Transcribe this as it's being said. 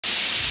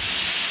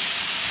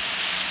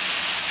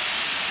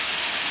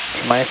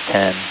Minus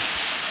 10,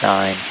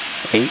 9,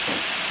 8,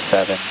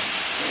 7,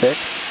 6,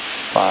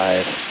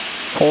 5,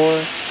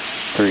 4,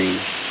 3,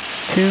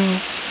 2,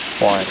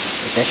 1.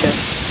 Ignition.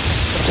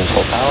 Engines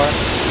full power.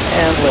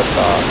 And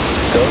liftoff.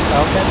 Go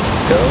Falcon.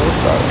 Go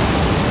Starlink.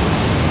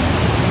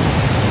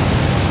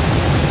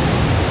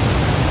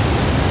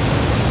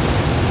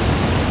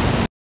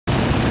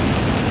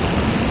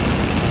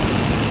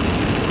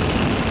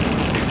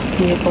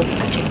 Vehicle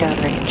touching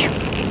downrange.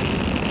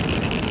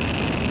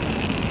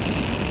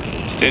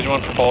 Stage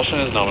 1 propulsion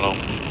is nominal.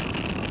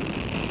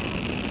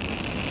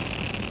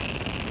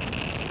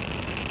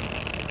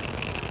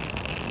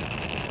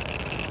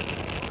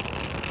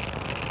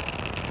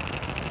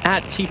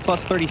 At T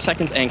plus 30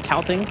 seconds and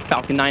counting,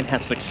 Falcon 9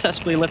 has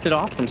successfully lifted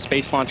off from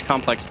Space Launch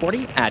Complex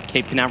 40 at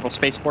Cape Canaveral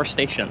Space Force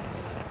Station.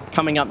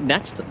 Coming up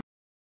next,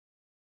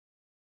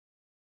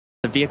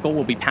 the vehicle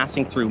will be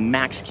passing through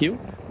max Q,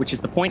 which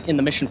is the point in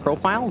the mission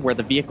profile where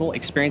the vehicle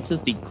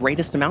experiences the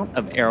greatest amount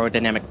of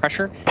aerodynamic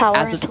pressure. Power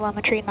and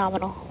telemetry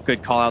nominal.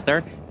 Good call out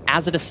there.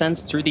 As it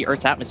ascends through the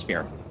Earth's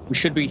atmosphere. We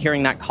should be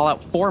hearing that call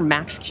out for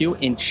max Q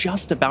in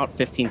just about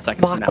 15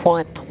 seconds from now. Mach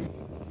 1.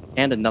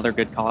 And another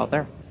good call out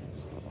there.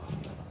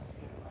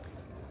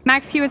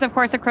 Max Q is, of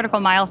course, a critical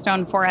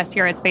milestone for us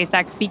here at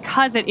SpaceX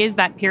because it is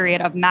that period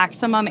of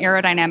maximum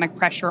aerodynamic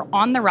pressure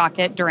on the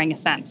rocket during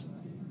ascent.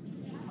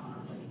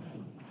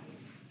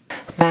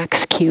 Max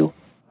Q.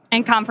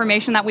 And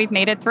confirmation that we've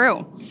made it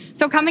through.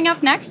 So coming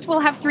up next,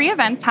 we'll have 3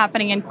 events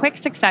happening in quick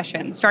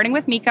succession, starting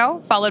with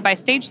MECO, followed by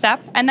Stage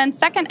SEP, and then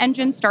Second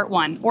Engine Start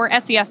 1, or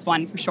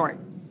SES-1 for short.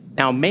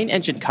 Now, main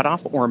engine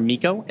cutoff, or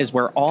MECO, is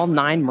where all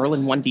 9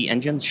 Merlin 1D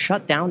engines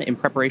shut down in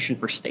preparation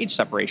for stage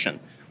separation,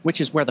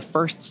 which is where the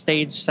first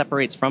stage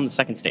separates from the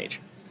second stage.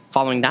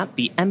 Following that,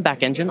 the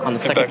MVAC engine on the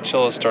second... MVAC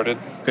chill has started.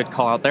 Good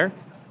call out there.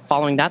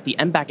 Following that, the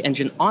MVAC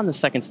engine on the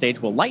second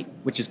stage will light,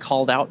 which is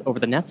called out over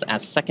the nets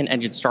as Second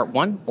Engine Start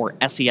 1, or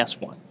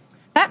SES-1.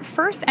 That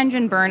first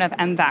engine burn of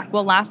MVAC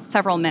will last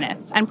several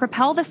minutes and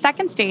propel the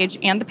second stage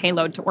and the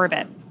payload to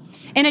orbit.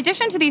 In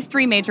addition to these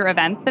 3 major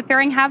events, the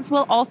fairing halves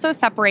will also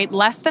separate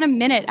less than a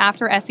minute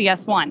after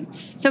SES-1.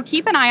 So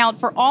keep an eye out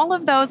for all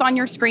of those on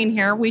your screen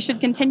here. We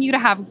should continue to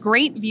have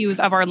great views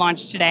of our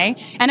launch today.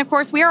 And of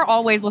course, we are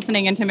always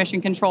listening into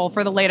mission control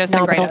for the latest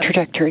and greatest. Nominal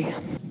trajectory.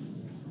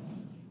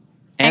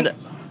 And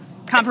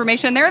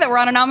confirmation there that we're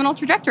on a nominal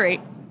trajectory.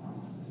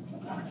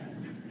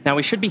 now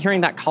we should be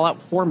hearing that call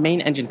out for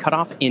main engine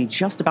cutoff in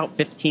just about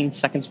 15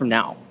 seconds from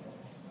now.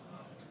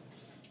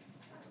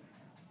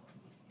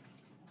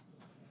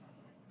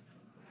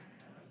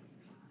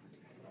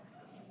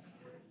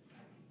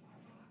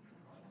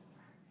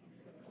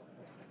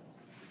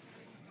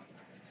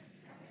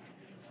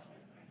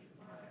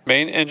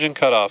 Main engine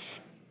cutoff.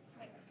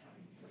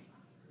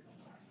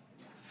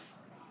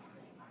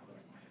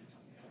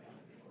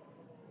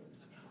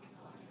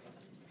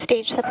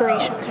 Stage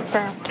separation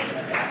confirmed.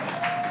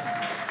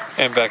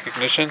 MVAC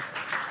ignition.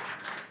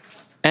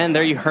 And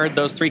there you heard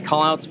those 3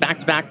 callouts back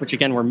to back, which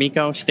again were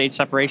MECO, stage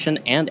separation,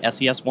 and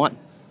SES-1.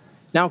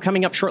 Now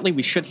coming up shortly,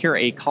 we should hear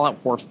a callout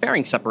for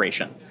fairing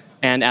separation.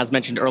 And as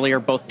mentioned earlier,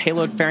 both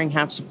payload fairing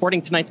halves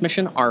supporting tonight's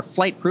mission are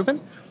flight proven,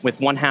 with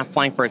one half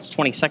flying for its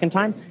 22nd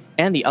time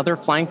and the other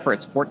flying for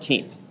its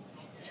 14th.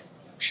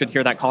 Should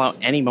hear that call out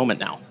any moment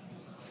now.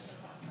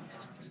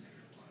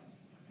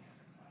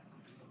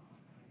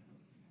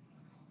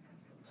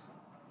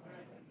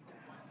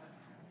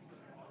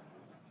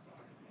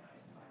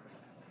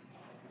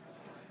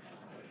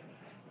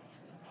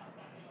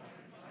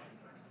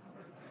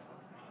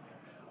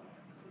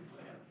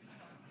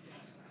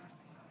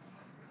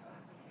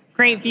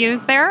 Great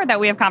views there that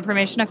we have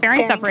confirmation of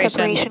fairing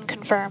separation. Separation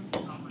confirmed.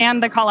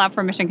 And the call out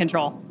for mission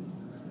control.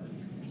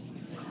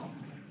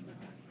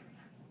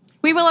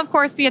 We will, of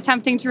course, be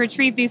attempting to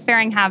retrieve these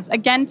fairing halves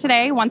again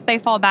today once they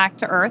fall back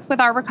to Earth with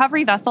our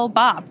recovery vessel,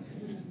 Bob.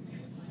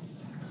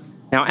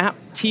 Now, at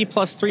T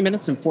plus 3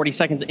 minutes and 40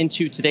 seconds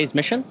into today's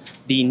mission,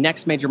 the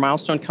next major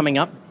milestone coming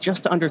up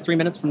just under 3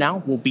 minutes from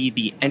now will be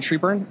the entry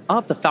burn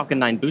of the Falcon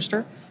 9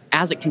 booster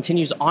as it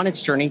continues on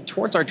its journey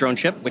towards our drone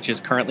ship, which is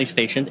currently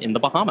stationed in the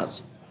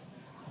Bahamas.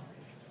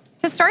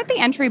 To start the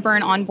entry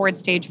burn on board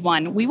Stage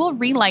 1, we will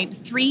relight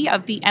 3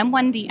 of the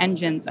M1D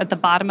engines at the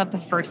bottom of the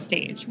first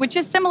stage, which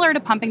is similar to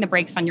pumping the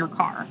brakes on your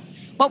car.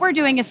 What we're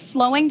doing is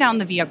slowing down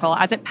the vehicle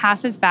as it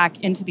passes back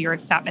into the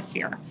Earth's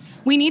atmosphere.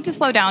 We need to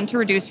slow down to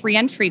reduce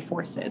re-entry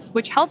forces,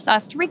 which helps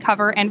us to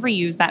recover and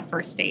reuse that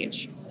first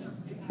stage.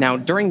 Now,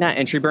 during that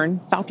entry burn,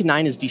 Falcon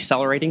 9 is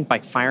decelerating by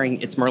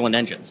firing its Merlin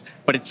engines,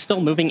 but it's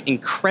still moving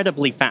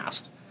incredibly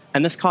fast.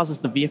 And this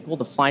causes the vehicle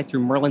to fly through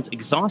Merlin's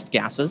exhaust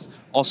gases,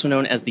 also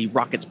known as the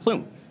rocket's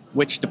plume,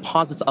 which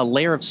deposits a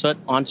layer of soot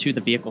onto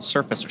the vehicle's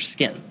surface or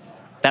skin.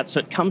 That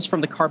soot comes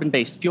from the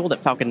carbon-based fuel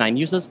that Falcon 9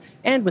 uses,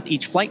 and with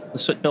each flight, the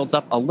soot builds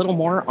up a little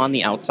more on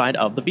the outside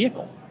of the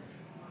vehicle.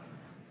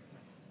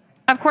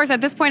 Of course,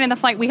 at this point in the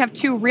flight, we have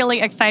two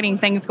really exciting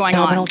things going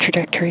Nominal on.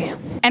 trajectory.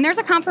 And there's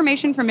a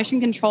confirmation from mission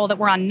control that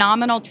we're on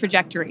nominal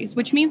trajectories,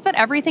 which means that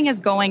everything is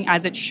going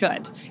as it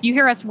should. You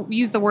hear us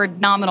use the word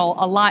nominal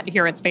a lot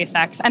here at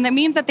SpaceX, and that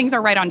means that things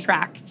are right on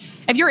track.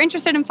 If you're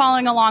interested in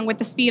following along with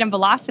the speed and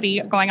velocity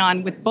going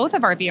on with both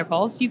of our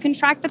vehicles, you can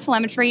track the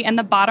telemetry in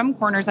the bottom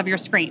corners of your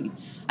screen.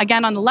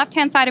 Again, on the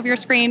left-hand side of your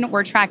screen,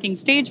 we're tracking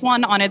stage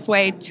 1 on its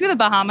way to the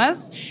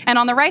Bahamas, and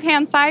on the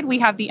right-hand side, we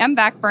have the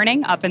MVAC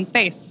burning up in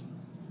space.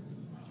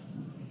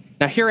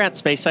 Now, here at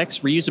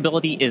SpaceX,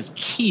 reusability is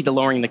key to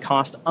lowering the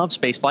cost of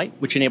spaceflight,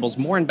 which enables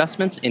more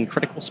investments in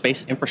critical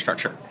space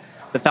infrastructure.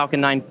 The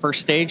Falcon 9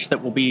 first stage that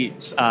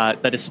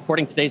is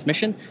supporting today's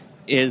mission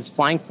is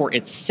flying for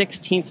its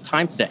 16th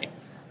time today.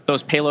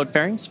 Those payload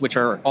fairings, which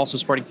are also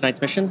supporting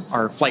tonight's mission,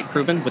 are flight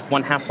proven, with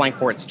one half flying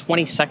for its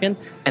 22nd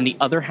and the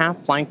other half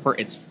flying for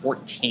its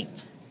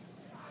 14th.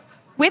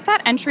 With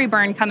that entry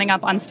burn coming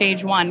up on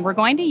stage 1, we're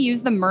going to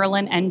use the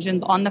Merlin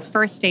engines on the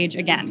first stage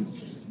again.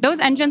 Those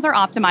engines are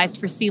optimized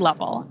for sea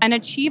level and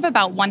achieve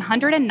about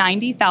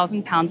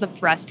 190,000 pounds of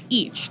thrust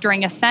each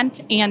during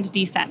ascent and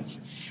descent.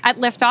 At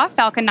liftoff,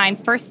 Falcon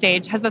 9's first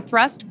stage has a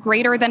thrust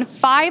greater than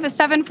 5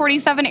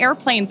 747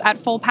 airplanes at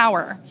full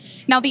power.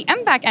 Now, the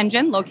MVAC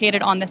engine,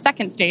 located on the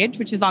second stage,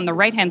 which is on the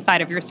right-hand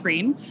side of your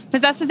screen,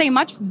 possesses a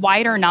much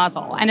wider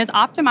nozzle and is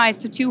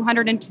optimized to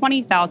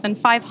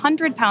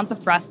 220,500 pounds of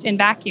thrust in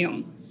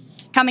vacuum.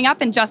 Coming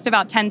up in just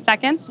about 10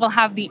 seconds, we'll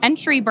have the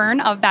entry burn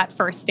of that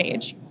first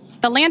stage.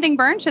 The landing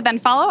burn should then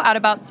follow at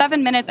about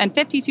 7 minutes and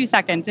 52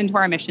 seconds into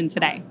our mission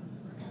today.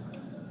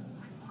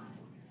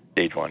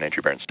 Stage 1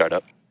 entry burn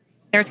startup.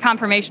 There's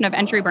confirmation of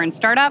entry burn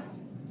startup.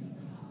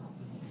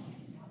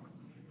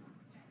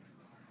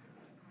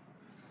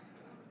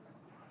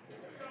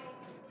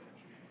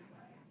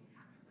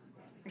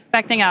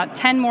 Expecting out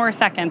 10 more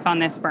seconds on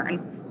this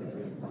burn.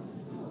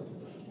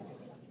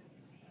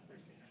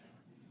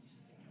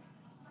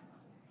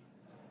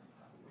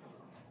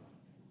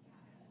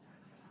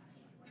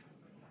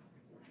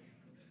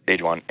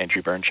 Stage 1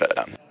 entry burn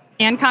shutdown.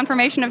 And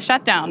confirmation of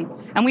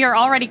shutdown. And we are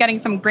already getting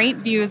some great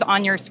views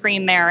on your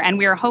screen there, and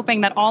we are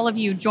hoping that all of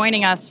you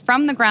joining us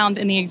from the ground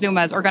in the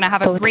Exumas are going to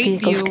have a great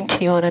view.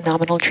 Continue on a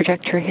nominal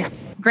trajectory.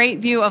 Great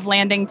view of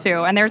landing too.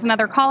 And there's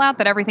another call out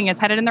that everything is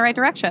headed in the right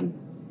direction.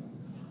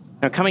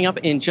 Now, coming up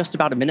in just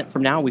about a minute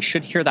from now, we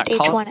should hear that Stage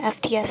call. 1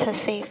 FTS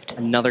has saved.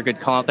 Another good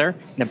call out there.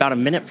 In about a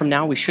minute from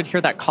now, we should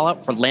hear that call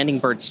out for landing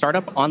bird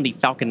startup on the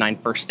Falcon 9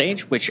 first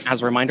stage, which,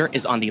 as a reminder,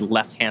 is on the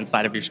left-hand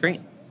side of your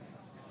screen.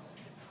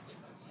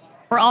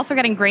 We're also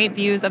getting great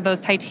views of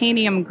those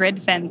titanium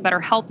grid fins that are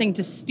helping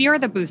to steer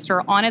the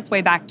booster on its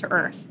way back to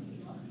Earth.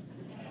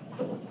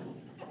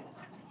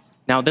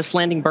 Now, this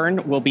landing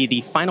burn will be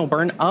the final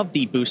burn of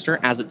the booster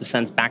as it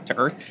descends back to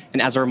Earth.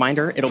 And as a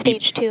reminder, it'll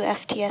be... Stage 2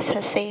 FTS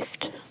has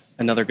saved.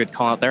 Another good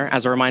call out there.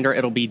 As a reminder,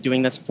 it'll be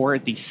doing this for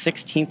the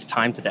 16th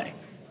time today.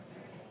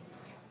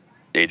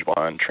 Stage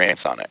 1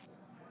 transonic.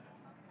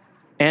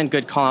 And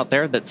good call out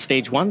there that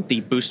stage 1,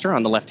 the booster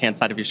on the left-hand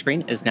side of your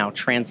screen, is now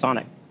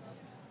transonic.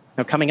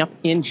 Now, coming up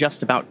in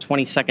just about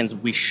 20 seconds,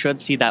 we should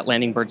see that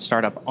landing bird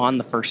startup on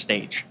the first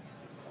stage.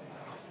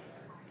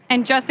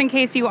 And just in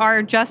case you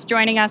are just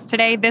joining us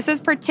today, this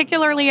is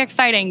particularly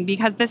exciting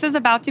because this is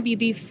about to be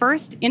the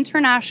first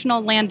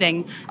international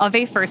landing of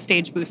a first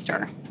stage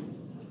booster.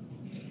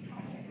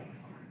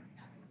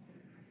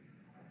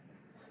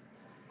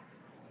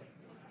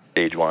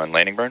 Stage 1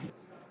 landing burn.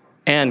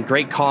 And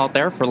great call out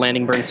there for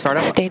landing burn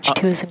startup. Stage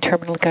 2 is in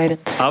terminal guidance.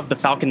 Of the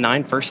Falcon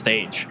 9 first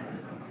stage.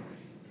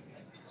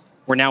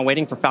 We're now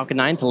waiting for Falcon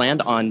 9 to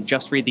land on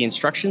Just Read the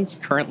Instructions,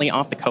 currently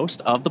off the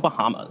coast of the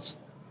Bahamas.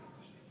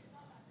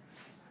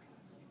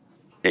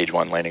 Stage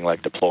 1 landing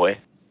leg deploy.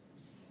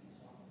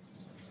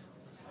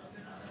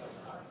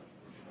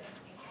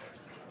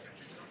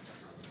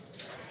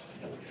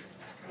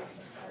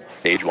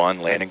 Stage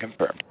 1 landing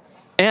confirmed.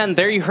 And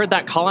there you heard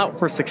that call out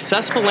for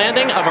successful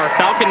landing of our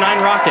Falcon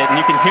 9 rocket, and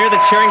you can hear the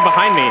cheering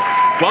behind me.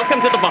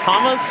 Welcome to the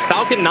Bahamas,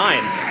 Falcon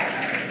 9.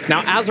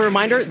 Now, as a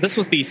reminder, this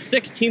was the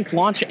 16th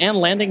launch and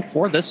landing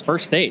for this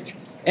first stage.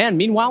 And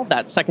meanwhile,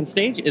 that second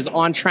stage is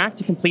on track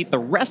to complete the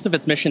rest of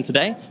its mission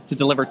today to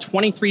deliver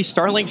 23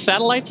 Starlink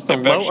satellites to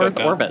low Earth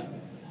orbit.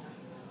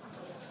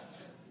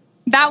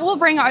 That will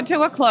bring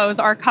to a close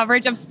our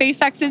coverage of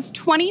SpaceX's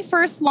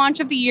 21st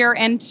launch of the year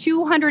and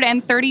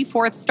 234th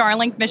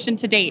Starlink mission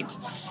to date.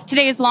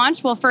 Today's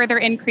launch will further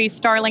increase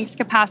Starlink's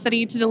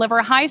capacity to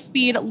deliver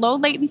high-speed,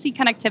 low-latency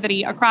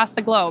connectivity across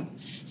the globe.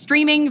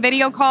 Streaming,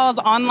 video calls,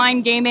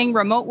 online gaming,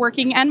 remote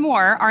working, and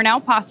more are now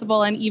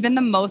possible in even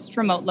the most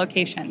remote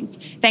locations,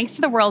 thanks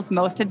to the world's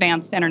most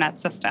advanced internet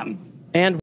system. And